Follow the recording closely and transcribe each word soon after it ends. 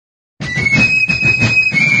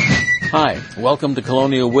Hi, welcome to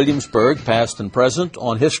Colonial Williamsburg, past and present,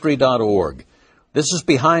 on History.org. This is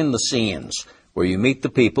Behind the Scenes, where you meet the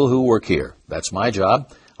people who work here. That's my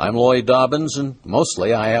job. I'm Lloyd Dobbins, and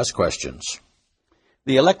mostly I ask questions.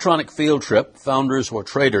 The Electronic Field Trip, Founders or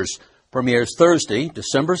Traders, premieres Thursday,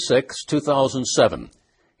 December 6, 2007.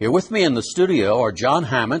 Here with me in the studio are John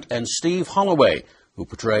Hammett and Steve Holloway, who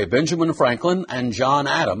portray Benjamin Franklin and John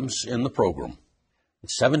Adams in the program.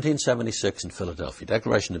 It's 1776 in Philadelphia.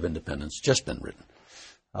 Declaration of Independence, just been written.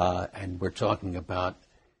 And we're talking about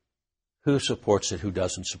who supports it, who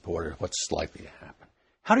doesn't support it, what's likely to happen.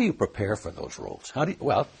 How do you prepare for those roles? How do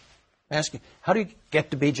you get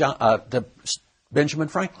to be Benjamin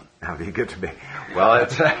Franklin? How do you get to be? Well,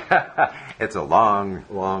 it's a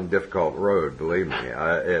long, difficult road, believe me.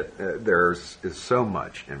 There's so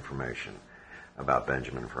much information about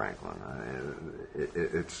Benjamin Franklin.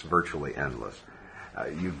 It's virtually endless.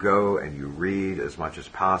 You go and you read as much as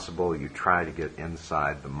possible. You try to get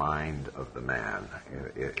inside the mind of the man,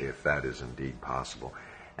 if that is indeed possible,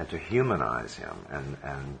 and to humanize him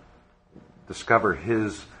and discover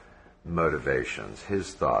his motivations,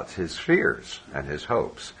 his thoughts, his fears, and his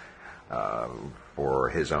hopes for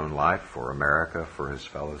his own life, for America, for his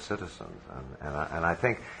fellow citizens. And I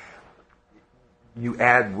think you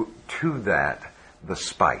add to that the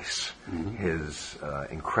spice, his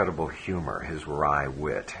incredible humor, his wry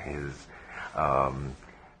wit, his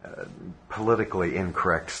politically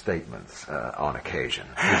incorrect statements on occasion.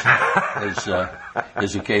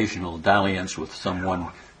 His occasional dalliance with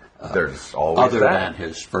someone There's always other that. than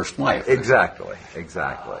his first wife. Exactly.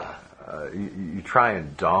 You try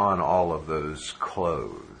and don all of those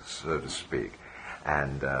clothes, so to speak,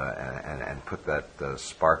 and put that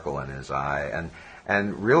sparkle in his eye,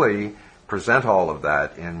 and really present all of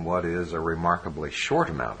that in what is a remarkably short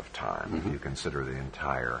amount of time if you consider the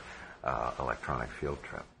entire electronic field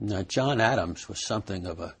trip. Now, John Adams was something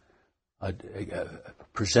of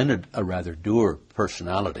presented a rather dour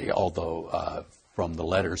personality, although from the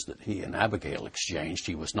letters that he and Abigail exchanged,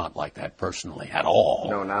 he was not like that personally at all.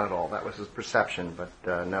 No, not at all. That was his perception, but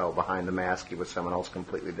no, behind the mask he was someone else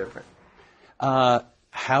completely different.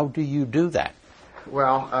 How do you do that?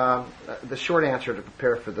 Well, the short answer to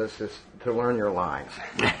prepare for this is to learn your lines.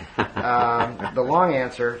 The long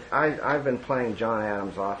answer, I've been playing John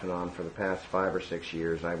Adams off and on for the past 5 or 6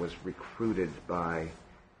 years. I was recruited by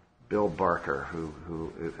Bill Barker,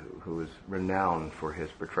 who is renowned for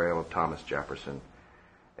his portrayal of Thomas Jefferson.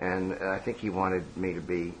 And I think he wanted me to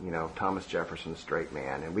be, Thomas Jefferson's straight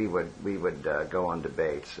man. And we would go on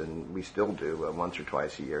debates, and we still do once or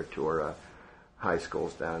twice a year, tour high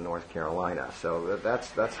schools down in North Carolina. So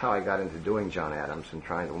that's how I got into doing John Adams and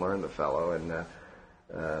trying to learn the fellow. And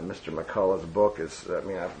Mr. McCullough's book is,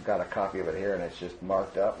 I've got a copy of it here, and it's just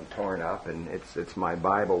marked up and torn up, and it's my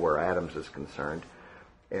Bible where Adams is concerned.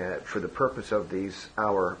 For the purpose of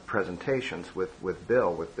our presentations with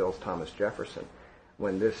Bill's Thomas Jefferson.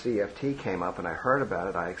 When this CFT came up and I heard about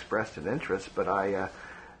it, I expressed an interest, but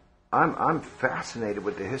I'm fascinated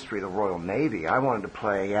with the history of the Royal Navy. I wanted to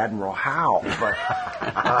play Admiral Howe, but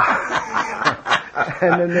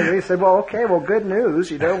and then they said, "Well, okay, good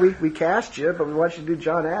news. We cast you, but we want you to do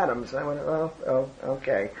John Adams." I went, "Oh,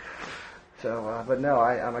 okay." So, but no,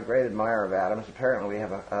 I'm a great admirer of Adams. Apparently, we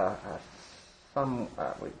have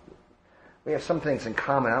we have some things in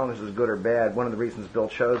common. I don't know if this is good or bad. One of the reasons Bill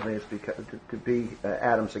chose me is because to be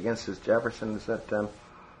Adams against his Jefferson is that.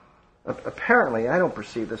 Apparently, I don't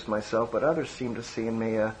perceive this myself, but others seem to see in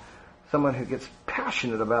me someone who gets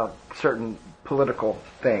passionate about certain political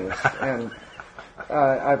things, and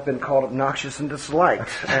I've been called obnoxious and disliked,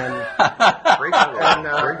 and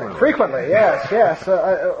frequently, yes,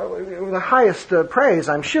 the highest praise,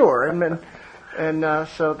 I'm sure,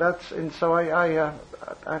 so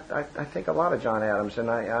I think a lot of John Adams, and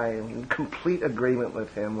I am in complete agreement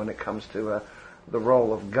with him when it comes to the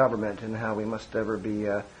role of government and how we must ever be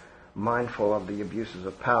mindful of the abuses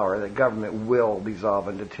of power. That government will dissolve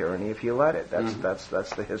into tyranny if you let it. That's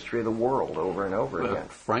the history of the world over and over again.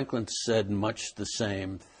 Franklin said much the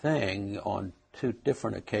same thing on 2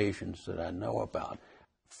 different occasions that I know about.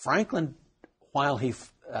 Franklin, while he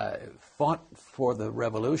fought for the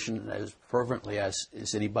revolution as fervently as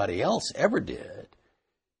anybody else ever did,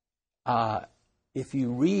 if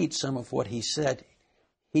you read some of what he said,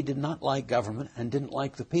 he did not like government and didn't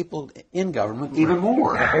like the people in government even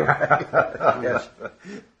more. Yes.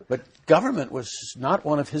 But government was not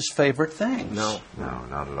one of his favorite things. No,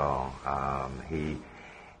 not at all.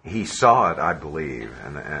 He saw it, I believe,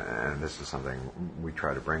 and this is something we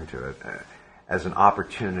try to bring to it, as an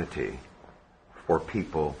opportunity for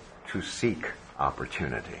people to seek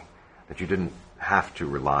opportunity. that you didn't have to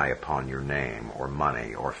rely upon your name or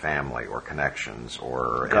money or family or connections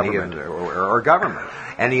or Government. or government,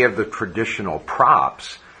 any of the traditional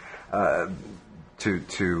props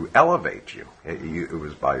to elevate you. It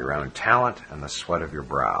was by your own talent and the sweat of your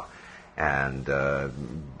brow. And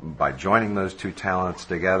by joining those two talents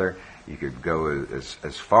together, you could go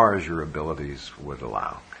as far as your abilities would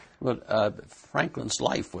allow. Well, Franklin's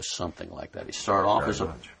life was something like that. He started off Very as a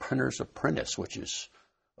much. printer's apprentice, which is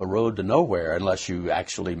a road to nowhere unless you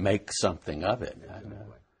actually make something of it.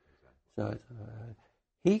 So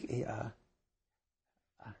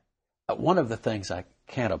one of the things I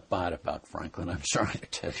can't abide about Franklin, I'm sorry to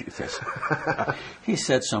tell you this, he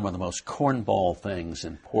said some of the most cornball things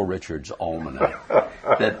in Poor Richard's Almanac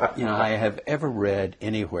that I have ever read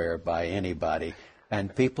anywhere by anybody,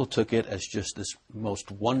 and people took it as just this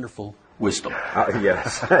most wonderful wisdom.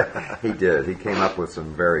 Yes, he did. He came up with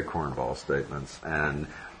some very cornball statements,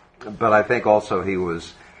 but I think also he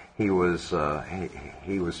was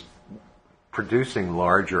producing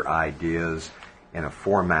larger ideas in a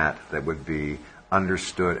format that would be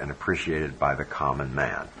understood and appreciated by the common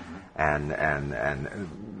man, and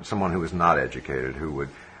someone who was not educated, who would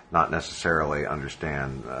not necessarily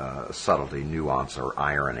understand subtlety, nuance, or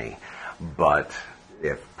irony, but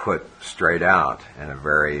if put straight out in a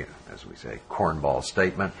very, as we say, cornball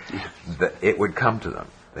statement, that it would come to them.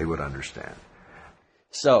 They would understand.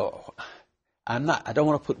 So, I don't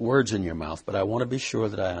want to put words in your mouth, but I want to be sure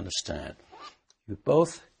that I understand. You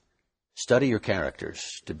both study your characters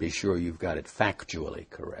to be sure you've got it factually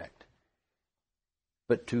correct.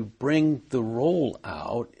 But to bring the role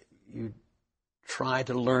out, you try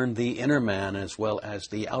to learn the inner man as well as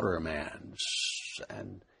the outer man.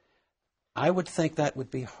 And I would think that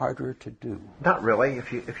would be harder to do. Not really.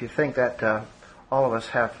 If you think that all of us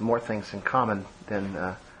have more things in common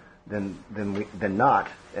than not,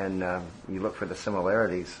 and you look for the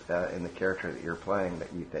similarities in the character that you're playing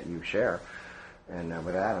that you share. And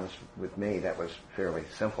with Adams, with me, that was fairly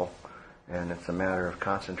simple. And it's a matter of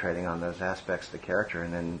concentrating on those aspects of the character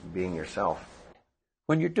and then being yourself.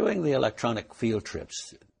 When you're doing the electronic field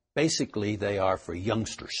trips, basically they are for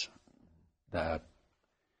youngsters,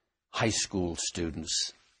 high school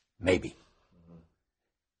students, maybe.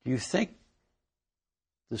 Do you think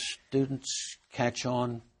the students catch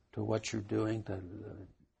on to what you're doing?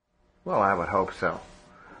 Well, I would hope so.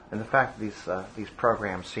 And the fact that these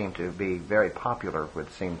programs seem to be very popular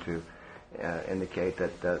would seem to indicate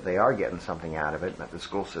that they are getting something out of it, and that the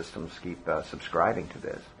school systems keep subscribing to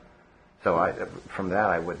this. So from that,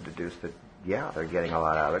 I would deduce that, yeah, they're getting a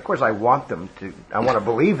lot out of it. Of course, I want to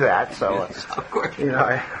believe that. So, yes, of course.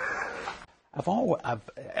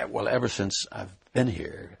 Ever since I've been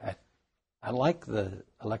here, I like the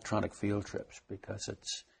electronic field trips because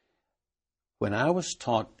when I was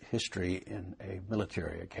taught history in a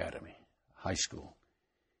military academy, high school,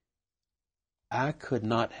 I could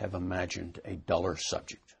not have imagined a duller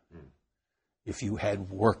subject if you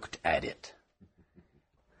had worked at it.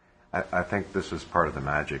 I think this is part of the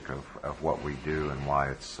magic of what we do and why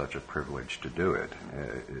it's such a privilege to do it.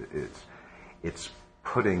 It's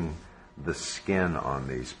putting the skin on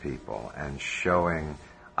these people and showing,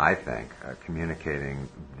 I think, communicating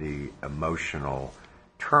the emotional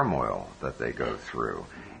turmoil that they go through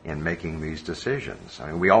in making these decisions. I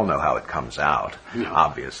mean, we all know how it comes out,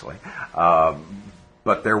 obviously.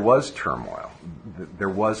 But there was turmoil. There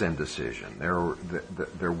was indecision.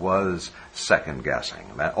 There was second guessing.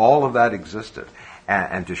 All of that existed.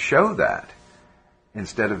 And to show that,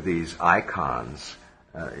 instead of these icons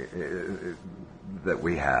that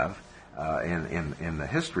we have in the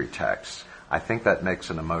history texts, I think that makes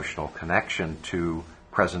an emotional connection to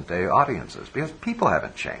present-day audiences, because people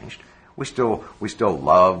haven't changed. We still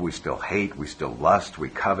love, we still hate, we still lust, we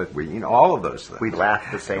covet, all of those things. We laugh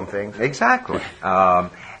at the same things. Exactly.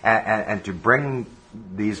 And to bring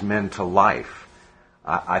these men to life,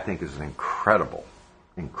 I think is an incredible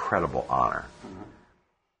honor.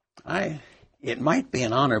 It might be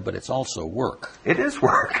an honor, but it's also work. It is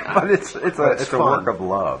work, but it's a work of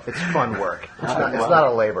love. It's fun work. It's not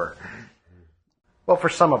a labor. Well, for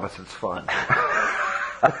some of us, it's fun.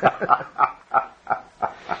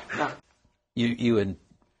 You and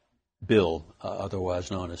Bill,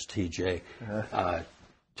 otherwise known as TJ,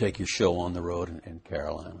 take your show on the road in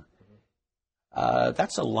Carolina.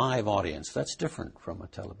 That's a live audience. That's different from a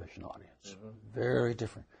television audience. Very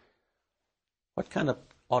different. What kind of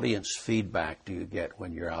audience feedback do you get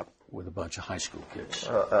when you're out with a bunch of high school kids?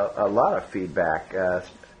 A lot of feedback.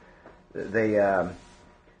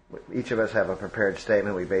 Each of us have a prepared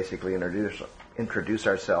statement. We basically introduce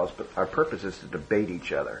ourselves, but our purpose is to debate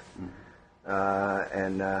each other.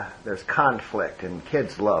 and there's conflict, and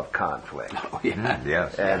kids love conflict. Oh, yeah.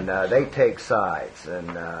 Yes. And they take sides,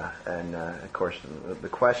 and of course the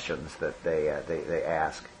questions that they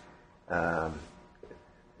ask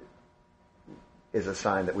is a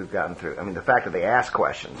sign that we've gotten through. I mean, the fact that they ask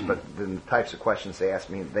questions, but the types of questions they ask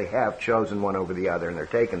mean they have chosen one over the other, and they're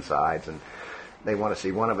taking sides, and they want to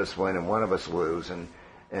see one of us win and one of us lose, and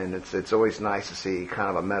it's always nice to see kind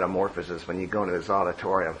of a metamorphosis when you go into this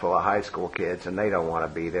auditorium full of high school kids and they don't want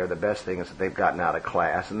to be there. The best thing is that they've gotten out of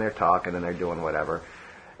class and they're talking and they're doing whatever,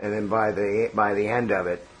 and then by the end of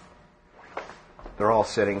it, they're all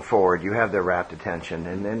sitting forward. You have their rapt attention,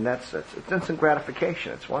 and then it's instant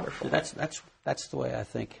gratification. It's wonderful. That's the way I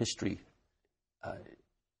think history.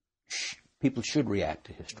 People should react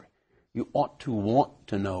to history. You ought to want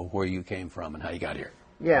to know where you came from and how you got here.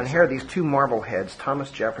 Yeah, and here are these two Marbleheads,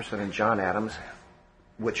 Thomas Jefferson and John Adams,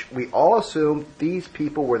 which we all assume these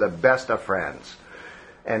people were the best of friends.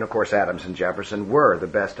 And, of course, Adams and Jefferson were the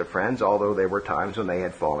best of friends, although there were times when they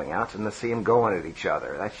had falling outs, and to see them going at each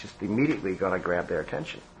other, that's just immediately going to grab their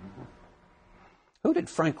attention. Who did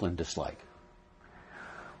Franklin dislike?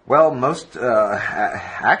 Well,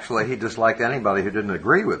 actually, he disliked anybody who didn't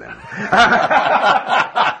agree with him.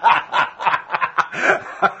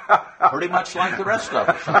 Pretty much like the rest of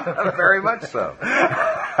us. Very much so.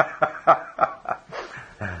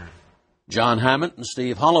 John Hammond and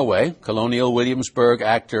Steve Holloway, Colonial Williamsburg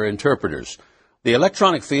actor-interpreters. The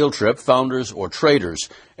Electronic Field Trip, Founders or Traders,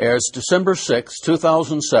 airs December 6,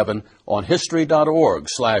 2007 on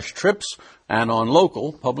history.org/trips and on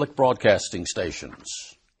local public broadcasting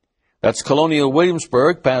stations. That's Colonial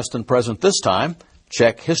Williamsburg, past and present this time.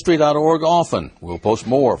 Check history.org often. We'll post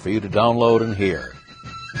more for you to download and hear.